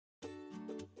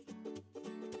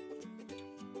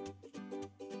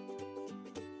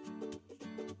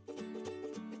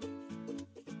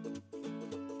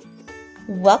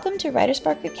Welcome to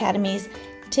WriterSpark Academy's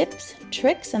Tips,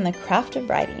 Tricks, and the Craft of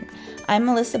Writing. I'm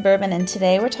Melissa Bourbon, and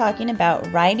today we're talking about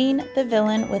writing the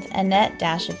villain with Annette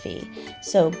Dashafie.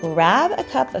 So grab a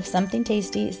cup of something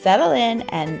tasty, settle in,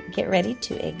 and get ready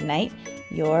to ignite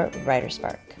your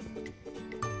WriterSpark.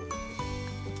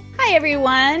 Hi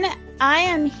everyone, I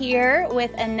am here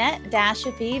with Annette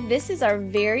Dashafie. This is our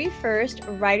very first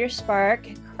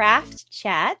WriterSpark Craft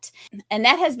Chat.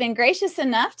 Annette has been gracious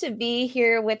enough to be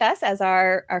here with us as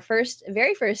our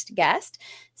very first guest.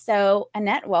 So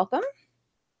Annette, welcome.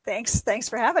 Thanks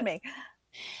for having me.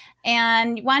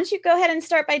 And why don't you go ahead and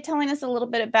start by telling us a little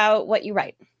bit about what you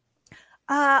write?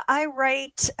 I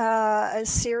write a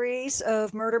series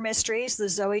of murder mysteries, the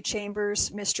Zoe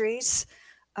Chambers mysteries.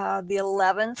 The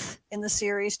 11th in the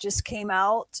series just came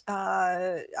out.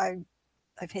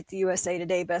 I've hit the USA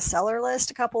Today bestseller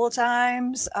list a couple of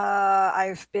times.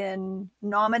 I've been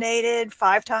nominated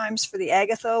 5 times for the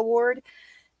Agatha Award.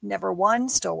 Never won,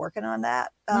 still working on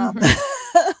that.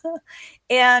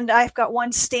 And I've got one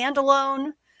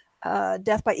standalone,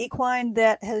 Death by Equine,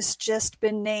 that has just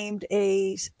been named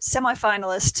a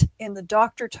semifinalist in the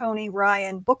Dr. Tony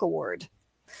Ryan Book Award.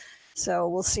 So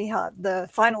we'll see how the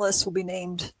finalists will be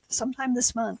named sometime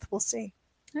this month. We'll see.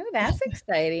 Oh, that's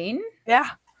exciting. Yeah.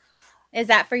 Is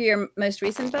that for your most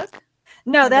recent book?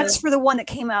 No, that's for the one that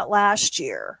came out last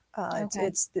year.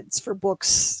 Okay. It's for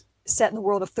books set in the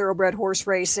world of thoroughbred horse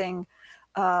racing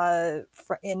in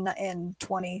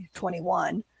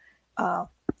 2021.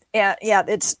 Yeah,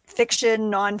 it's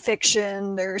fiction,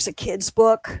 nonfiction. There's a kid's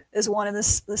book as one of the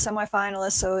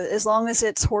semifinalists. So as long as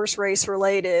it's horse race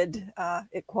related,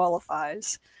 it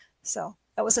qualifies. So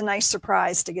that was a nice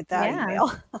surprise to get that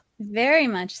email. Very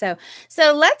much so.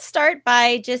 So let's start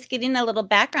by just getting a little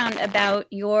background about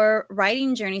your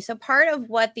writing journey. So part of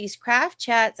what these craft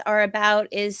chats are about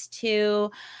is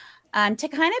to kind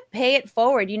of pay it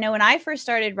forward. You know, when I first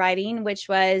started writing, which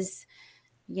was,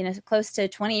 close to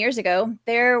 20 years ago,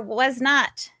 there was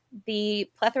not the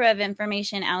plethora of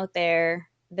information out there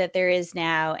that there is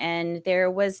now. And there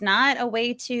was not a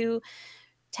way to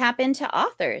tap into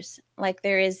authors like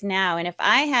there is now. And if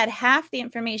I had half the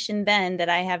information then that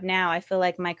I have now, I feel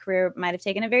like my career might have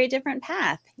taken a very different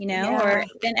path, or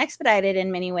been expedited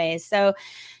in many ways. So,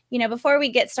 before we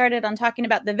get started on talking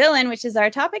about the villain, which is our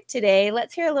topic today,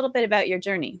 let's hear a little bit about your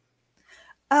journey.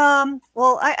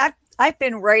 Well, I've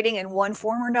been writing in one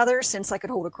form or another since I could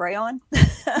hold a crayon.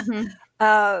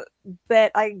 Mm-hmm.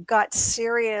 But I got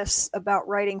serious about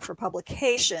writing for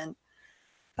publication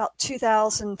about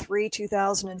 2003,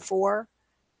 2004.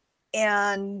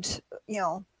 And,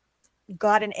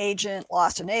 got an agent,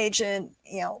 lost an agent,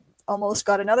 almost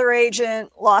got another agent,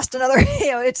 lost another,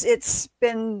 it's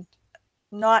been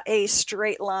not a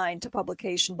straight line to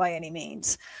publication by any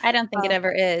means. I don't think it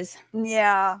ever is.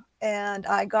 Yeah. And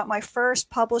I got my first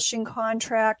publishing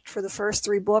contract for the first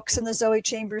 3 books in the Zoe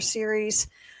Chambers series.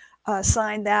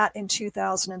 Signed that in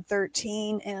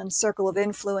 2013, and Circle of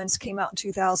Influence came out in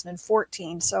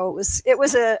 2014. So it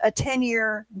was a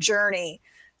 10-year journey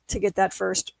to get that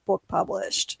first book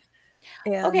published.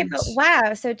 And okay, but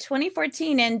wow. So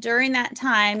 2014, and during that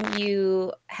time,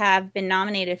 you have been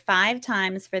nominated 5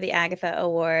 times for the Agatha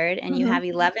Award, and you have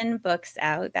 11 books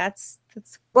out. That's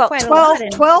quite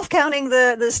 12 counting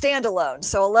the standalone.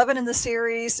 So 11 in the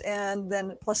series, and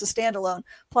then plus a standalone,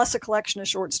 plus a collection of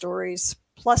short stories,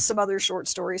 plus some other short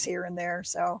stories here and there.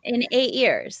 So in 8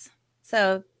 years.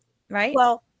 So, right?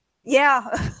 Well, yeah.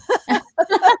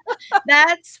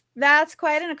 That's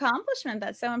quite an accomplishment.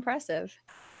 That's so impressive.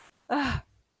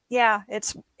 Yeah,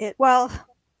 well,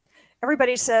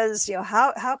 everybody says,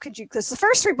 how could you, because the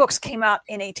first 3 books came out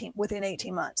within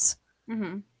 18 months.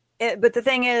 Mm-hmm. But the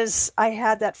thing is, I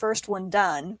had that first one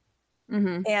done.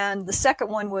 Mm-hmm. And the second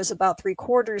one was about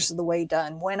 3/4 of the way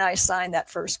done when I signed that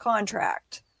first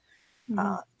contract.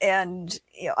 Mm-hmm. And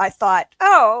I thought,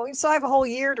 so I have a whole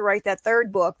year to write that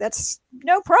third book. That's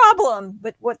no problem.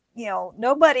 But what,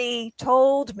 nobody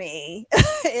told me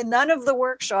in none of the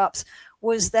workshops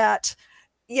was that,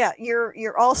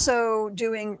 you're also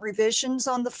doing revisions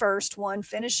on the first one,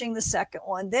 finishing the second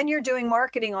one. Then you're doing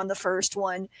marketing on the first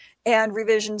one and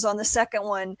revisions on the second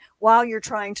one while you're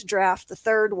trying to draft the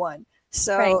third one.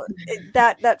 So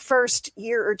that first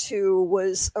year or 2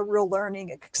 was a real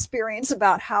learning experience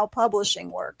about how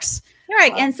publishing works.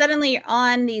 Right. And suddenly you're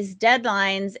on these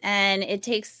deadlines, and it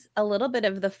takes a little bit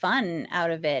of the fun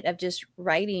out of it, of just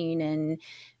writing and,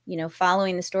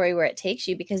 following the story where it takes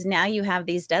you, because now you have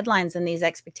these deadlines and these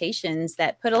expectations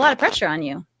that put a lot of pressure on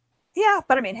you. Yeah.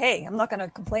 But I mean, hey, I'm not going to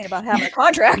complain about having a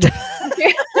contract.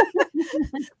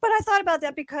 But I thought about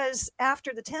that because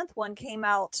after the 10th one came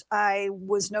out, I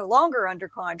was no longer under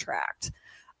contract.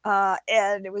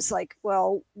 And it was like,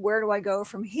 well, where do I go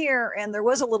from here? And there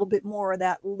was a little bit more of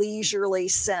that leisurely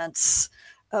sense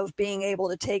of being able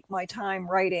to take my time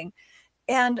writing.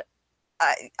 And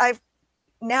I've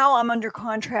now I'm under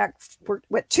contract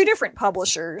with two different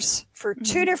publishers for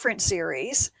two different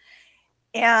series.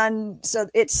 And so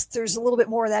there's a little bit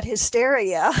more of that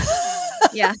hysteria.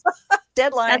 Yeah.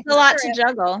 Deadline. That's a lot to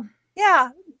juggle. Yeah.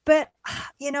 But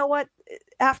you know what?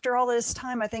 After all this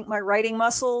time, I think my writing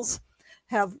muscles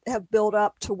have built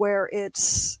up to where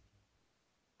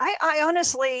I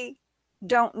honestly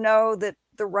don't know that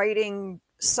the writing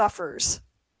suffers,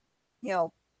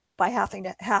 by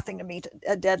having to meet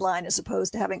a deadline as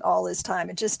opposed to having all this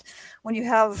time. It just, when you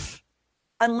have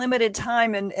unlimited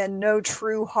time and no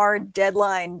true hard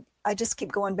deadline, I just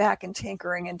keep going back and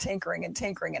tinkering and tinkering and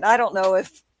tinkering. And I don't know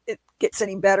if it gets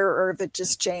any better or if it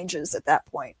just changes at that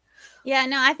point. Yeah,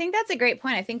 no, I think that's a great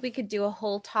point. I think we could do a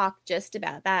whole talk just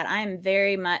about that. I'm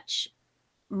very much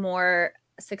more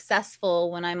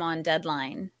successful when I'm on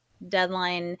deadline.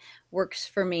 Deadline works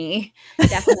for me,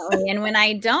 definitely. And when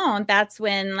I don't, that's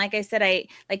when, like I said,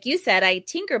 like you said, I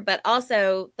tinker, but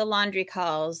also the laundry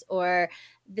calls, or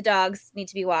the dogs need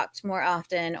to be walked more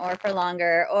often or for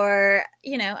longer, or,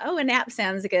 a nap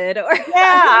sounds good. Or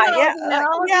I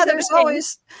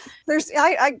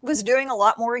was doing a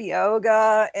lot more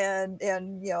yoga and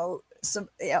some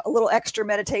a little extra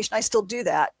meditation. I still do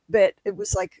that, but it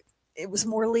was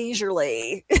more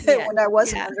leisurely when I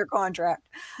wasn't under contract.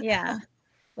 Yeah.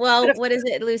 Well, what is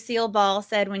it? Lucille Ball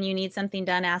said, when you need something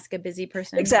done, ask a busy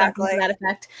person. Exactly. To that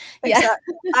effect.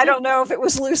 Exactly. Yeah. I don't know if it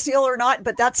was Lucille or not,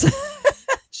 but that's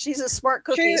she's a smart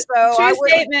cookie. True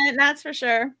statement. That's for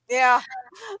sure. Yeah.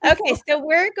 Okay. So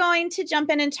we're going to jump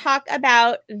in and talk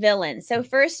about villains. So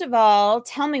first of all,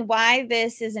 tell me why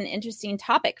this is an interesting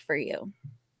topic for you.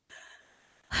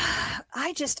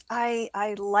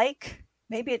 I like,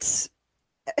 maybe it's,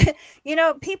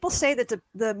 people say that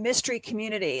the mystery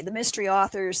community, the mystery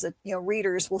authors that,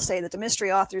 readers will say that the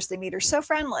mystery authors they meet are so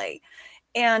friendly.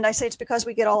 And I say it's because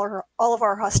we get all of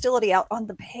our hostility out on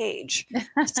the page.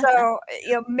 So,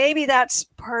 maybe that's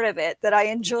part of it, that I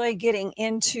enjoy getting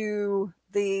into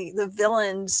the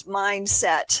villain's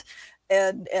mindset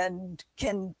and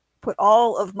can put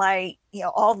all of my,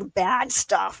 all the bad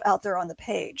stuff out there on the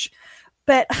page.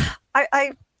 But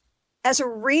I as a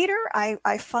reader,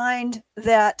 I find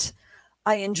that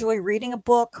I enjoy reading a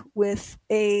book with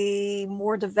a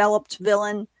more developed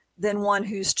villain than one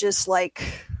who's just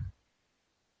like,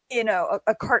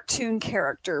 a cartoon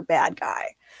character bad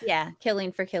guy. Yeah,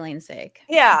 killing for killing's sake.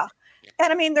 Yeah.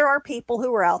 And I mean, there are people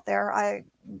who are out there.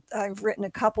 I've written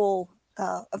a couple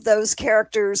of those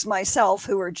characters myself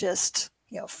who are just,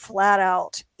 flat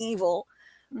out evil.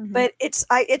 Mm-hmm. But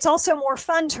it's also more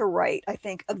fun to write, I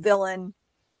think, a villain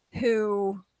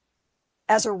who,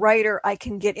 as a writer, I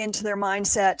can get into their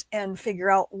mindset and figure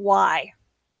out why,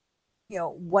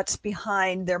 what's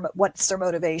behind what's their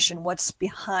motivation, what's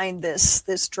behind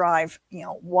this drive,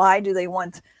 why do they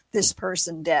want this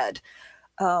person dead?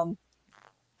 My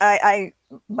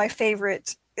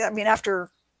favorite, after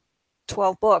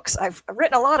 12 books, I've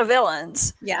written a lot of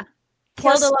villains. Yeah.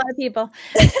 Killed a lot of people.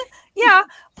 Yeah.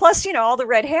 Plus, all the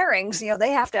red herrings,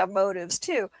 they have to have motives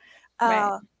too.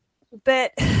 Right.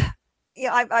 But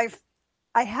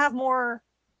I have more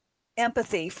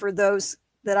empathy for those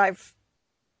that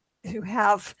who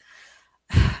have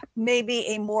maybe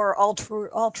a more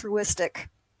altruistic.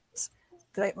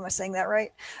 Am I saying that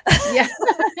right? Yeah.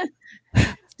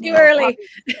 Too early.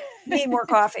 Need more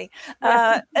coffee.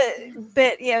 But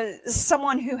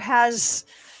someone who has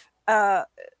a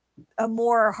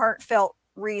more heartfelt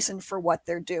reason for what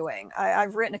they're doing.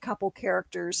 I've written a couple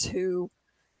characters who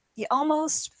you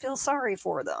almost feel sorry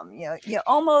for them. You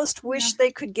almost wish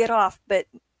they could get off, but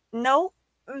no,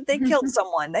 they killed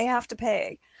someone. They have to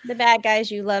pay. The bad guys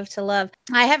you love to love.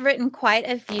 I have written quite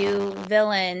a few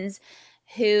villains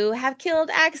who have killed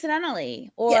accidentally,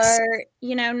 or, yes,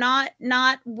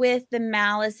 not with the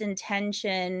malice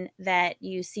intention that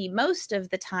you see most of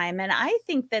the time. And I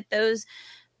think that those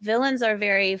villains are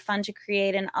very fun to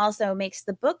create, and also makes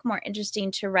the book more interesting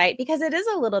to write, because it is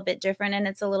a little bit different, and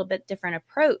it's a little bit different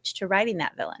approach to writing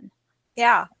that villain.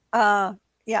 Yeah.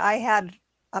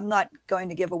 I'm not going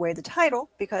to give away the title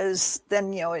because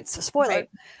then, it's a spoiler.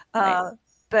 Right.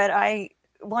 But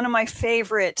one of my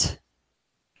favorite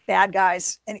bad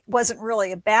guys, and it wasn't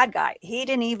really a bad guy. He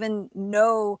didn't even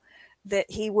know that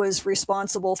he was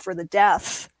responsible for the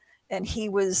death. And he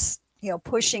was,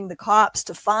 pushing the cops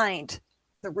to find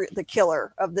the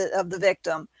killer of the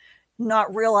victim,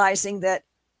 not realizing that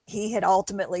he had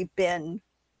ultimately been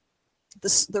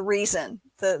the reason,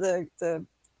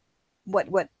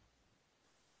 what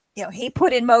he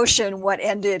put in motion what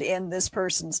ended in this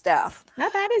person's death. Now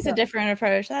that is a different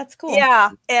approach. That's cool.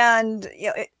 Yeah. And,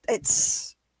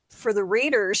 it's for the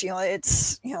readers,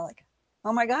 it's, like,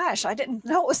 oh my gosh, I didn't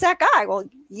know it was that guy. Well,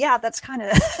 yeah, that's kind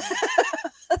of,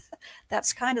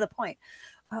 that's kind of the point.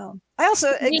 I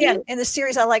also, again, in the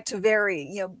series, I like to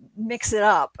vary, mix it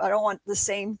up. I don't want the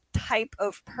same type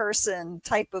of person,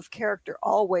 type of character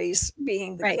always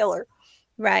being the killer.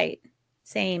 Right.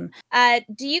 Same.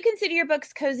 Do you consider your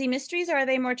books cozy mysteries, or are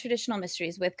they more traditional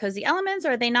mysteries with cozy elements,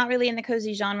 or are they not really in the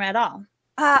cozy genre at all?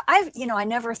 I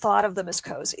never thought of them as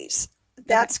cozies.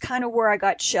 That's kind of where I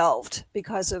got shelved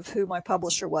because of who my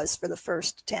publisher was for the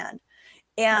first 10.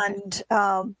 And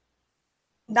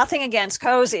nothing against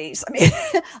cozies. I mean,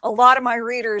 a lot of my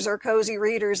readers are cozy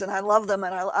readers, and I love them,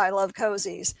 and I love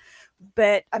cozies.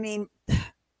 But I mean,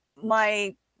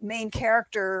 my main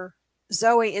character,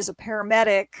 Zoe, is a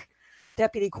paramedic,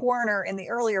 deputy coroner in the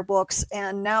earlier books,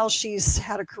 and now she's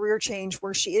had a career change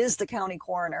where she is the county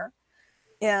coroner.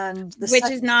 And which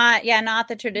is not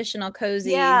the traditional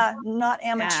cozy. Yeah, not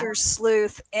amateur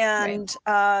sleuth. And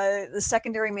the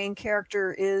secondary main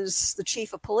character is the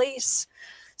chief of police.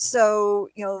 So,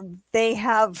 they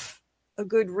have a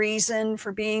good reason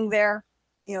for being there.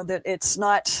 That it's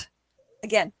not,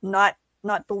 again, not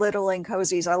belittling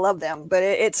cozies. I love them, but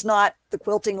it's not the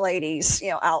quilting ladies,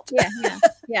 out.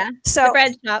 Yeah. So the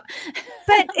bread shop.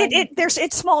 But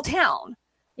it's small town.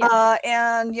 Yeah.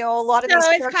 And a lot of these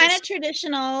it's kind of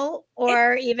traditional,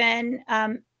 or even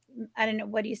I don't know,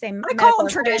 what do you say? I call them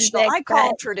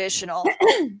traditional.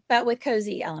 But with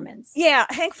cozy elements. Yeah,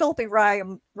 Hank Phillippe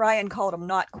Ryan called them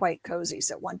not quite cozies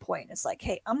at one point. It's like,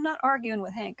 hey, I'm not arguing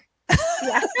with Hank.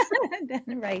 Yeah,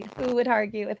 right. Who would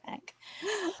argue with Hank?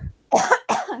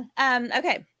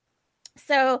 Okay,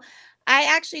 so I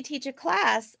actually teach a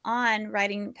class on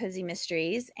writing cozy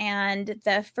mysteries, and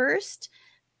the first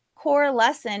core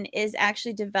lesson is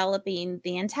actually developing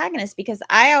the antagonist, because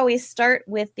I always start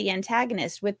with the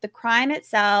antagonist, with the crime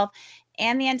itself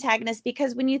and the antagonist,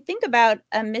 because when you think about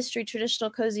a mystery, traditional,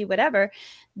 cozy, whatever,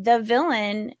 the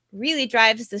villain really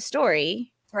drives the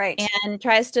story. Right. And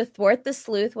tries to thwart the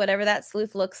sleuth, whatever that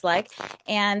sleuth looks like.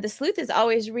 And the sleuth is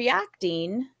always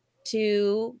reacting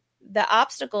to the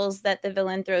obstacles that the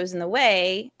villain throws in the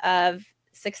way of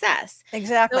success.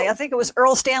 Exactly. I think it was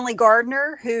Earl Stanley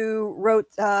Gardner who wrote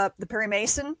the Perry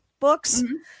Mason books,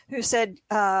 who said,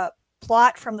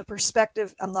 plot from the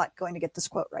perspective, I'm not going to get this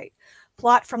quote right,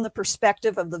 plot from the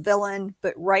perspective of the villain,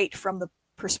 but write from the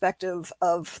perspective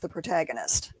of the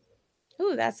protagonist.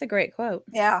 Ooh, that's a great quote.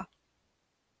 Yeah.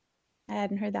 I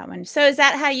hadn't heard that one. So is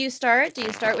that how you start? Do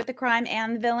you start with the crime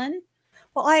and the villain?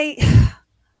 Well,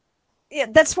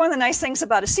 that's one of the nice things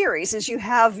about a series is you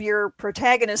have your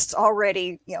protagonists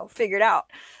already, figured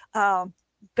out.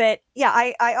 But yeah,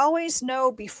 I always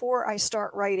know before I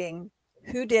start writing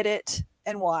who did it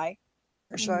and why,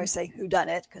 or should I say who done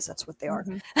it? Because that's what they are.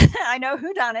 I know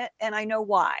who done it and I know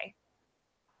why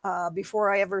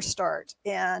before I ever start.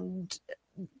 And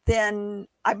then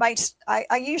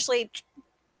I usually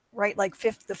write like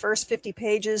the first 50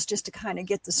 pages just to kind of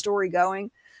get the story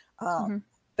going.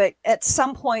 But at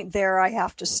some point there, I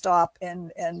have to stop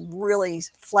and really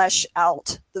flesh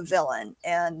out the villain.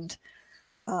 And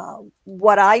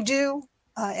what I do,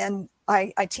 and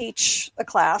I teach a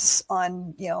class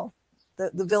on,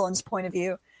 the villain's point of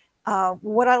view.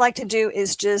 What I like to do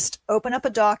is just open up a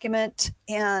document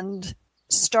and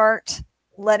start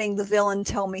letting the villain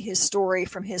tell me his story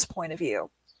from his point of view.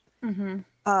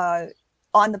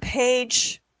 On the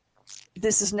page,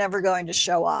 this is never going to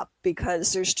show up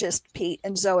because there's just Pete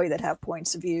and Zoe that have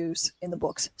points of views in the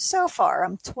books. So far,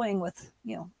 I'm toying with,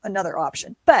 another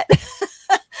option. But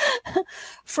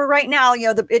for right now,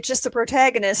 it's just the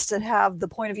protagonists that have the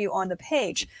point of view on the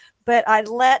page. But I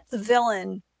let the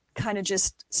villain kind of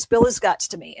just spill his guts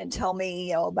to me and tell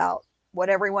me, about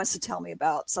whatever he wants to tell me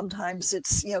about. Sometimes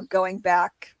it's, going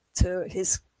back to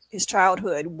his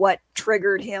childhood, what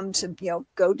triggered him to,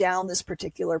 go down this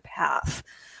particular path.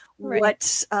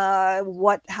 Right.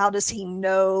 How does he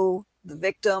know the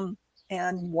victim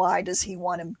and why does he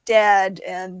want him dead?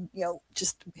 And,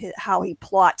 just how he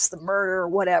plots the murder or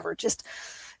whatever. Just,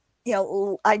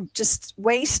 I just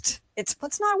waste. It's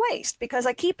not a waste because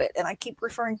I keep it and I keep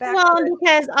referring back to it.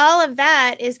 Because all of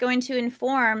that is going to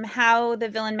inform how the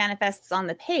villain manifests on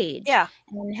the page. Yeah.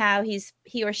 And how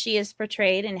he or she is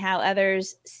portrayed and how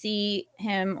others see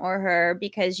him or her,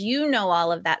 because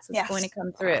all of that. So it's going to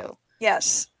come through.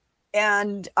 Yes.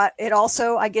 And it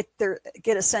also, I get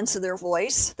a sense of their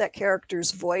voice. That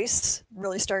character's voice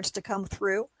really starts to come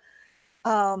through.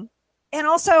 And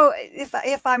also,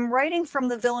 if I'm writing from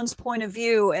the villain's point of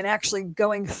view and actually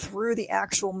going through the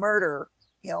actual murder,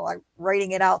 I'm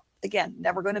writing it out again,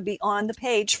 never going to be on the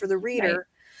page for the reader, right,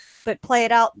 but play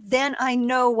it out. Then I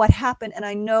know what happened, and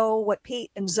I know what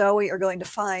Pete and Zoe are going to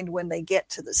find when they get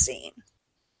to the scene.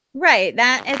 Right.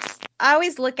 I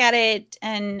always look at it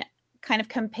and kind of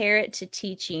compare it to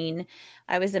teaching.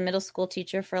 I was a middle school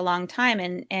teacher for a long time,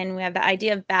 and we have the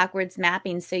idea of backwards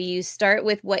mapping. So you start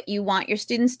with what you want your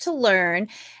students to learn,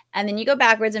 and then you go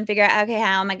backwards and figure out, okay,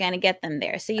 how am I going to get them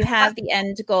there? So you have the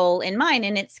end goal in mind,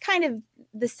 and it's kind of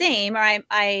the same, or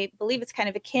I believe it's kind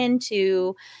of akin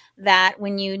to that,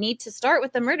 when you need to start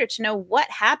with the murder to know what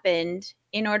happened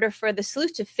in order for the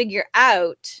sleuth to figure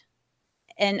out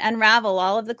and unravel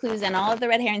all of the clues and all of the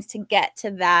red herrings to get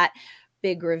to that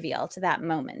big reveal, to that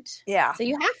moment. Yeah. So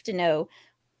you have to know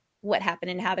what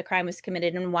happened and how the crime was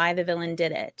committed and why the villain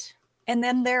did it. And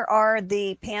then there are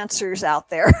the pantsers out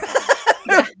there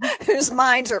whose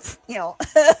minds are,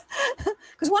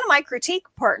 because one of my critique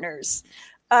partners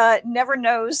never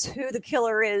knows who the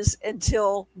killer is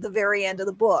until the very end of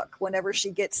the book. Whenever she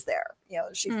gets there,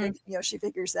 she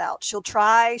figures out. She'll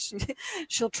try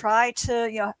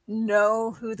to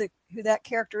know who that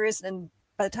character is, and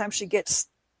by the time she gets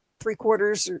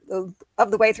 3/4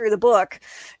 of the way through the book,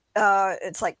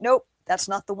 it's like, nope, that's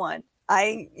not the one.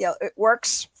 It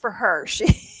works for her.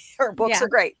 Her books are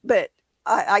great, but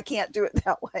I can't do it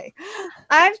that way.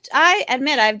 I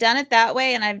admit I've done it that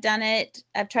way, and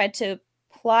I've tried to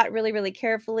plot really, really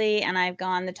carefully, and I've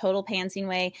gone the total pantsing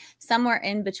way. Somewhere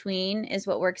in between is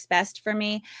what works best for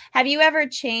me. Have you ever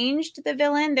changed the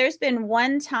villain? There's been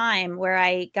one time where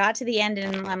I got to the end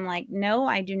and I'm like, no,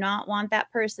 I do not want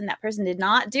that person. That person did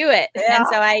not do it. Yeah. And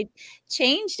so I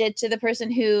changed it to the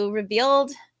person who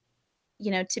revealed,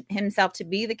 to himself to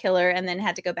be the killer, and then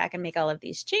had to go back and make all of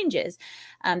these changes.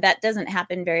 That doesn't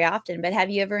happen very often, but have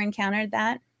you ever encountered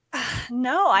that?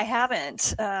 No, I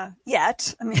haven't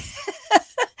yet. I mean,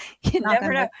 you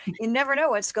never know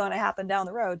what's going to happen down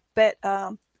the road, but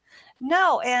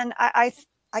no. And I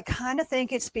kind of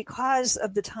think it's because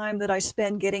of the time that I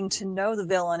spend getting to know the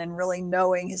villain and really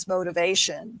knowing his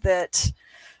motivation that,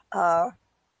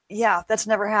 that's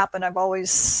never happened. I've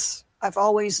always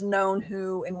known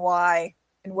who and why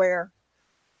and where.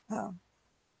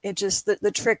 It just,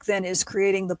 the trick then is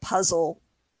creating the puzzle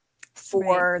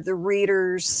for the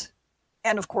readers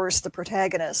and, of course, the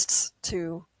protagonists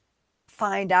to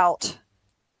find out,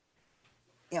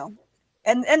 and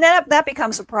that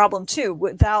becomes a problem too,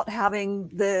 without having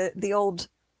the old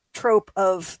trope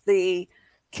of the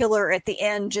killer at the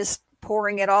end just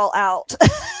pouring it all out.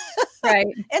 Right.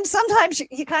 And sometimes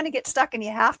you kind of get stuck and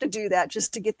you have to do that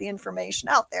just to get the information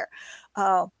out there.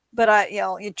 But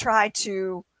you try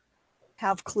to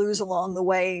have clues along the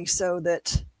way so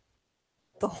that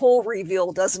the whole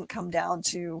reveal doesn't come down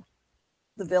to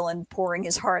the villain pouring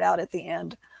his heart out at the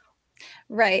end.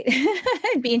 Right.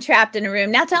 Being trapped in a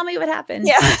room. Now tell me what happened.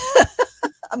 Yeah.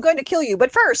 I'm going to kill you,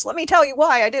 but first let me tell you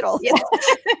why I did all this.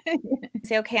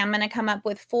 Say, okay, I'm going to come up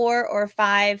with 4 or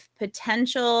 5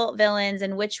 potential villains,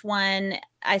 and which one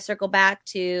I circle back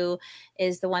to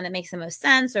is the one that makes the most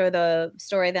sense, or the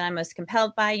story that I'm most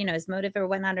compelled by, his motive or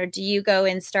whatnot? Or do you go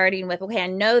in starting with, okay, I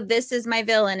know this is my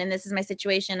villain and this is my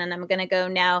situation, and I'm going to go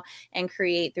now and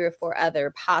create 3 or 4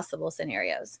 other possible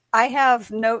scenarios? I have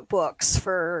notebooks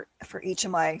for each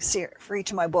of my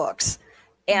books.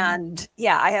 And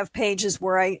I have pages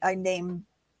where I name,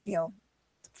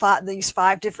 these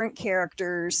 5 different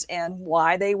characters and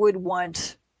why they would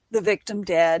want the victim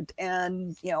dead,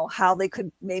 and, how they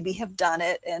could maybe have done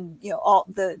it, and, all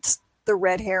the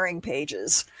red herring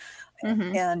pages.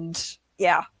 And so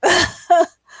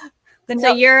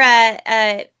you're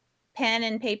a pen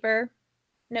and paper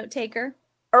note taker?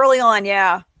 Early on.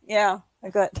 Yeah.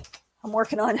 I'm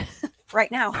working on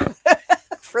right now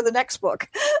for the next book.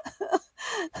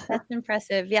 That's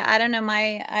impressive. Yeah, I don't know.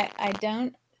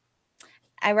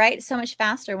 I write so much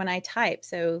faster when I type,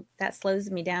 so that slows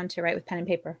me down to write with pen and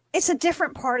paper. It's a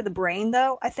different part of the brain,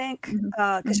 though, I think,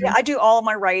 because I do all of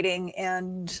my writing,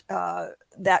 and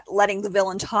that letting the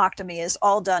villain talk to me is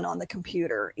all done on the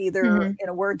computer, either in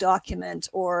a Word document,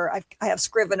 or I have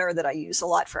Scrivener that I use a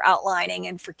lot for outlining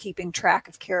and for keeping track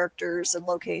of characters and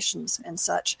locations and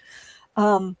such.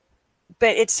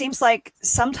 But it seems like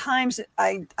sometimes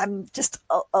I'm just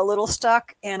a little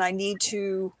stuck, and I need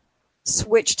to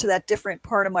switch to that different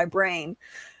part of my brain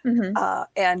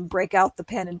and break out the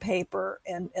pen and paper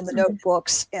and the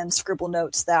notebooks and scribble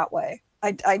notes that way.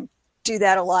 I do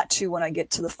that a lot too when I get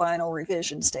to the final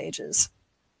revision stages.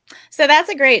 So that's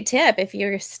a great tip. If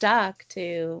you're stuck,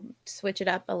 to switch it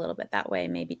up a little bit that way,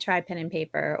 maybe try pen and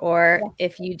paper, or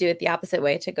if you do it the opposite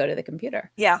way, to go to the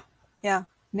computer. Yeah.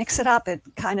 Mix it up. It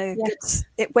kind of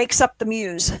it wakes up the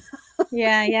muse.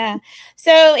 Yeah.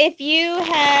 So if you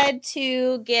had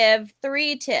to give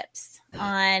 3 tips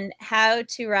on how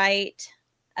to write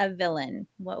a villain,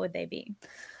 what would they be?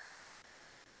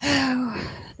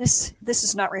 This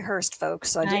is not rehearsed,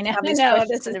 folks. So I didn't have these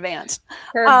questions in advance.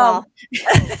 Curveball.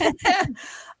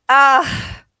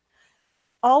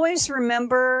 Always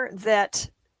remember that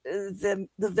the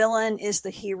villain is the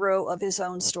hero of his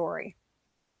own story.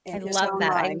 I love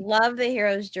that. I love the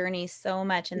hero's journey so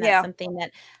much, and that's something that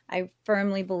I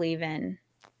firmly believe in.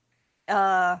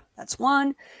 That's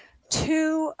 1.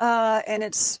 2, and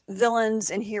it's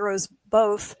villains and heroes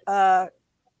both. I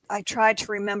try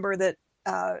to remember that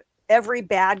every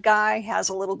bad guy has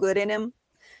a little good in him,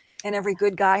 and every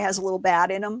good guy has a little bad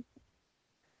in him.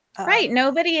 Right.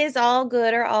 Nobody is all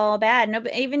good or all bad.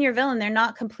 Nobody, even your villain, they're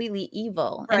not completely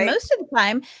evil. Right. And most of the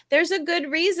time, there's a good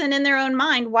reason in their own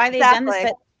mind why they've done this,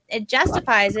 but it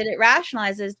justifies it, it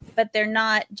rationalizes, but they're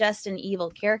not just an evil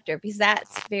character, because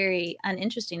that's very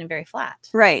uninteresting and very flat.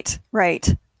 Right.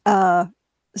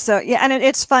 So yeah, and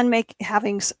it's fun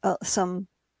having some,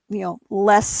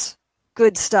 less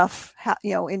good stuff,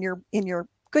 in your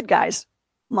good guys'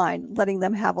 mind, letting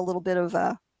them have a little bit of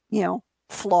a,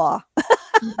 flaw.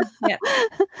 Yeah.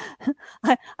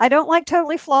 I don't like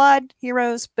totally flawed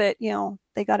heroes, but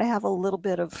they got to have a little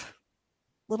bit of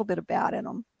bad in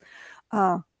them.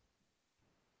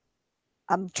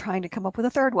 I'm trying to come up with a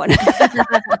third one.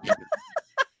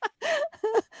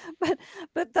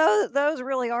 but those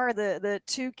really are the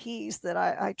 2 keys that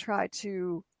I try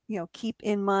to keep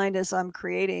in mind as I'm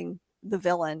creating the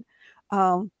villain.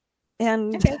 And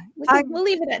okay. We'll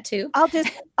leave it at 2.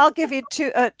 I'll give you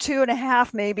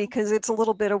 2.5 maybe, because it's a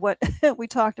little bit of what we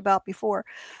talked about before.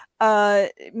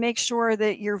 Make sure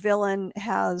that your villain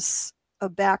has a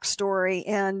backstory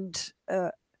and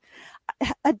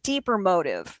a deeper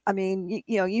motive. I mean,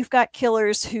 you've got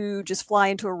killers who just fly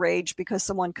into a rage because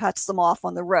someone cuts them off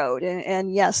on the road,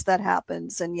 and yes, that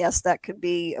happens, and yes, that could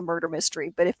be a murder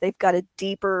mystery. But if they've got a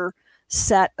deeper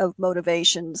set of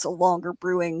motivations, a longer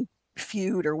brewing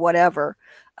feud or whatever,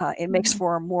 it makes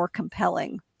for a more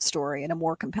compelling story and a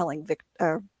more compelling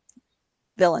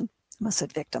villain. I must have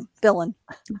said victim. Villain.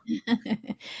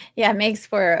 Yeah, it makes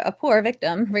for a poor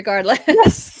victim regardless.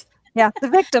 Yes. Yeah, the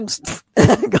victims.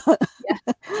 Yeah.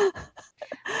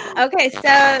 Okay,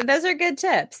 so those are good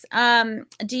tips.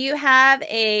 Do you have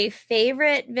a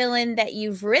favorite villain that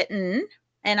you've written,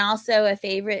 and also a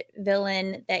favorite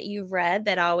villain that you've read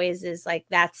that always is like,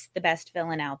 that's the best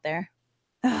villain out there?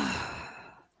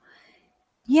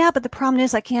 Yeah, but the problem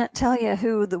is I can't tell you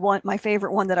who my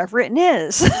favorite one that I've written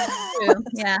is. True.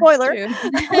 Yeah, spoiler. True.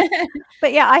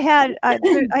 But yeah, I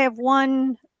have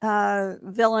one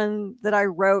villain that I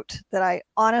wrote that I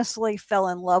honestly fell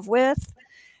in love with,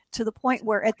 to the point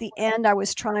where at the end I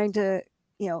was trying to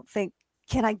think,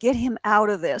 can I get him out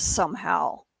of this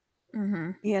somehow?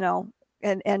 Mm-hmm.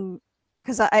 And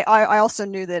because I also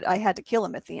knew that I had to kill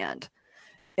him at the end,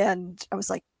 and I was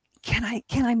like, can I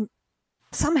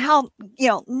somehow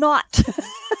not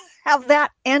have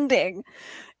that ending?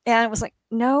 And it was like,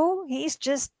 no, he's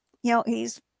just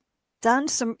he's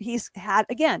had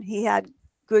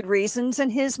good reasons in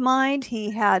his mind.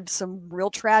 He had some real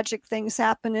tragic things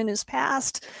happen in his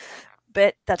past,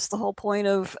 but that's the whole point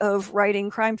of writing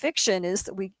crime fiction, is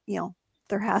that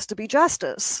there has to be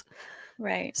justice.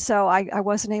 Right. So I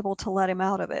wasn't able to let him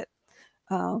out of it.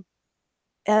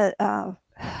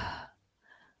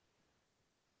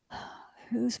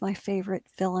 Who's my favorite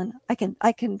villain? I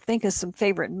can think of some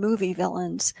favorite movie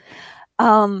villains.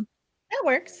 That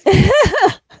works.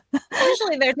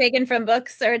 Usually they're taken from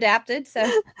books or adapted. So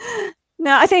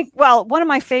no, I think, well, one of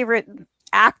my favorite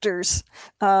actors,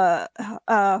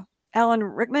 Alan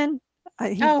Rickman.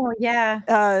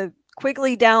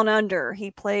 Quigley Down Under.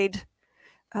 He played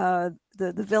the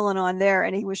villain on there,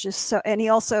 and he was just so. And he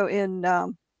also in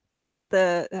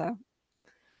the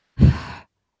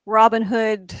Robin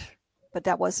Hood. But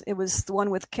it was the one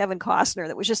with Kevin Costner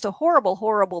that was just a horrible,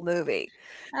 horrible movie.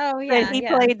 Oh, yeah. But he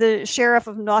played the sheriff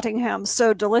of Nottingham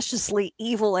so deliciously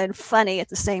evil and funny at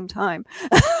the same time.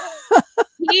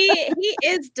 He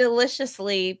is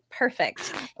deliciously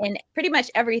perfect in pretty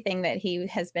much everything that he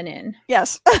has been in.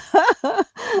 Yes.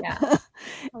 Yeah.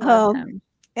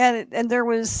 And there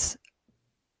was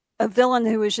a villain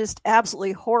who was just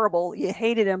absolutely horrible. You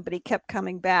hated him, but he kept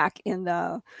coming back in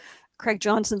Craig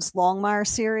Johnson's Longmire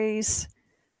series.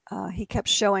 He kept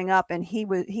showing up, and he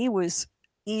was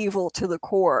evil to the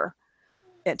core.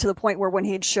 to the point where when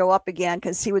he'd show up again,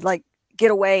 because he would like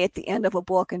get away at the end of a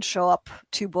book and show up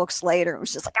 2 books later, it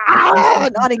was just like,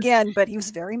 not again. But he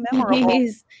was very memorable.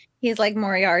 He's like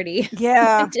Moriarty.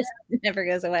 Yeah. It just never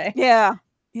goes away. Yeah.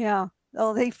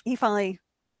 Oh, he finally,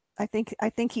 I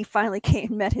think he finally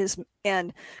met his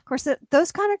end. Of course,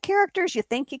 those kind of characters, you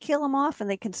think you kill them off and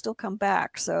they can still come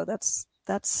back. So that's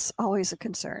always a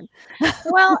concern.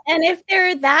 Well, and if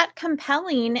they're that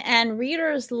compelling and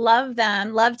readers love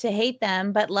to hate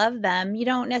them, but love them, you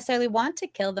don't necessarily want to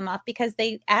kill them off because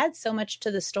they add so much to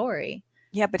the story.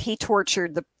 Yeah, but he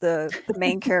tortured the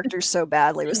main characters so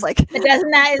badly. It was like, but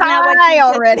isn't that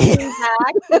what already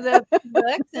back to the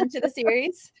books and to the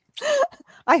series?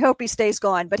 I hope he stays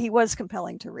gone, but he was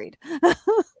compelling to read.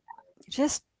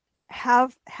 Just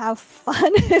have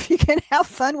fun. If you can have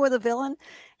fun with a villain,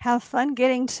 have fun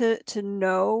getting to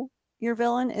know your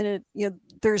villain. And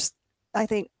there's, I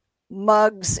think,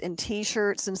 mugs and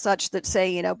T-shirts and such that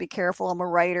say, be careful, I'm a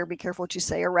writer, be careful what you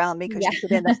say around me, because you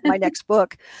could end up my next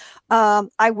book.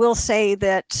 I will say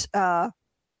that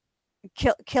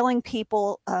killing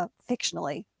people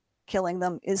fictionally, killing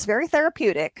them is very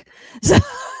therapeutic. So,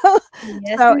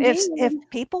 if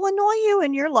people annoy you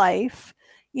in your life,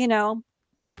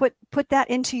 put that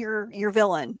into your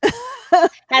villain.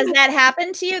 Has that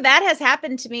happened to you? That has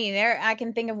happened to me. I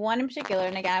can think of one in particular,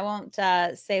 and again, I won't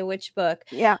say which book.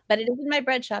 Yeah, but it is in my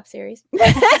Bread Shop series.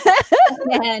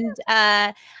 And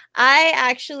I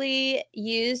actually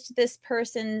used this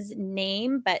person's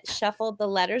name, but shuffled the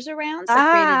letters around, so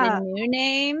created a new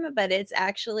name. But it's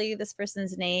actually this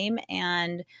person's name,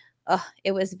 and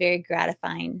it was very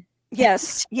gratifying.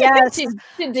 Yes. to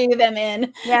do them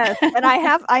in. Yes, and I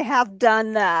have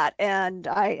done that, and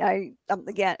I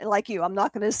again, like you, I'm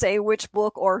not going to say which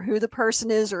book or who the person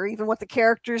is, or even what the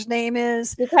character's name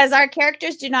is, because our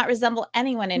characters do not resemble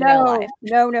anyone in real life.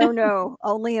 No,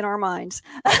 only in our minds.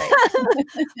 But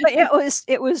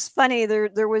it was funny.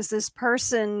 There was this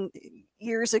person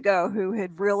years ago who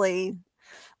had really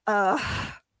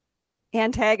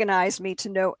antagonized me to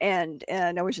no end,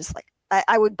 and I was just like,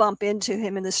 I would bump into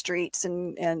him in the streets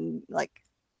and like,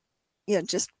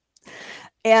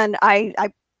 and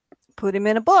I put him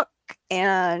in a book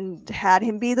and had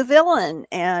him be the villain,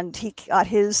 and he got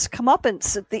his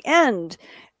comeuppance at the end.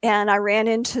 And I ran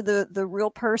into the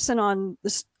real person on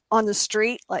the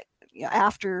street, like,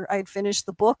 after I'd finished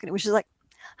the book, and it was just like,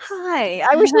 hi,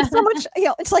 I wish so much,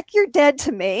 it's like, you're dead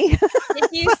to me. Did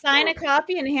you sign a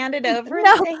copy and hand it over?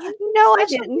 No, I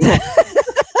didn't.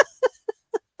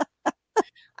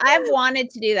 I've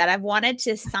wanted to do that. I've wanted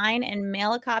to sign and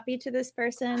mail a copy to this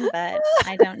person, but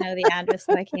I don't know the address,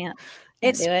 so I can't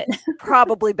do it.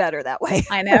 Probably better that way.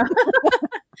 I know.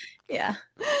 Yeah.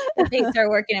 Things are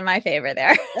working in my favor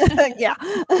there. Yeah.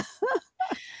 All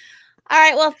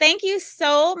right. Well, thank you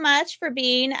so much for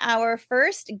being our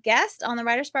first guest on the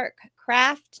Writer Spark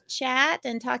Craft Chat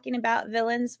and talking about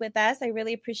villains with us. I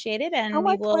really appreciate it. And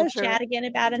we will chat again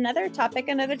about another topic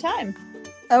another time.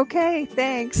 Okay.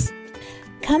 Thanks.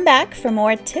 Come back for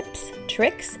more tips,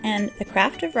 tricks, and the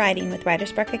craft of writing with Writer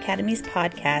Spark Academy's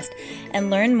podcast,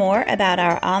 and learn more about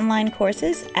our online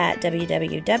courses at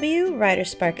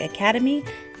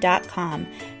www.writersparkacademy.com.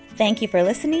 Thank you for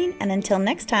listening, and until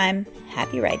next time,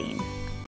 happy writing.